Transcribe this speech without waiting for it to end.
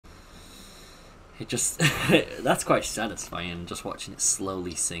It just... that's quite satisfying, just watching it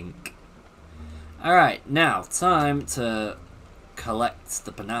slowly sink. Alright, now, time to collect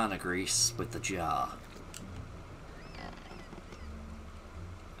the banana grease with the jar.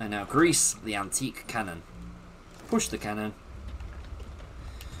 And now grease the antique cannon. Push the cannon.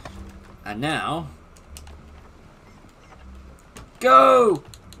 And now... go!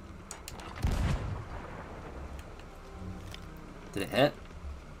 Did it hit?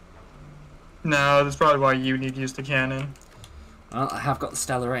 No, that's probably why you need to use the cannon. Well, I have got the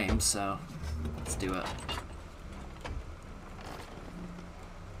stellar aim, so let's do it.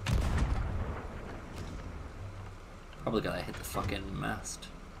 Probably gotta hit the fucking mast.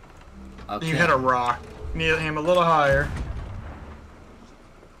 Okay. You hit a rock. You need to aim a little higher.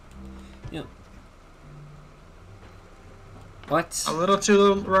 Yep. What? A little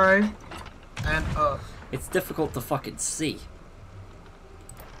to the right. And up. It's difficult to fucking see.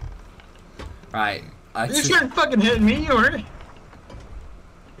 Right. You shouldn't fucking hit me, or...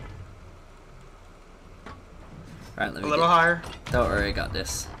 Right, let me a little higher. Don't worry, I got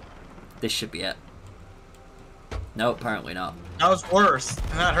this. This should be it. No, apparently not. That was worse,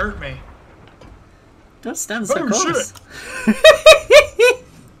 and that hurt me. Don't stand so Oh, close.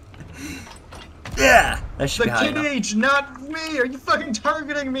 Yeah, that should The be high kid enough. age, not me. Are you fucking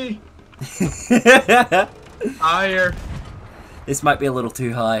targeting me? Higher. This might be a little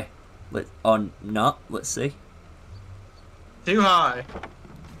too high. Not. Let's see. Too high.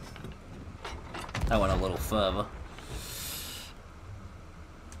 I went a little further.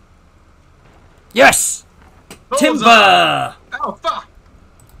 Yes! Bullseye. Timber! Oh fuck!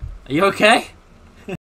 Are you okay?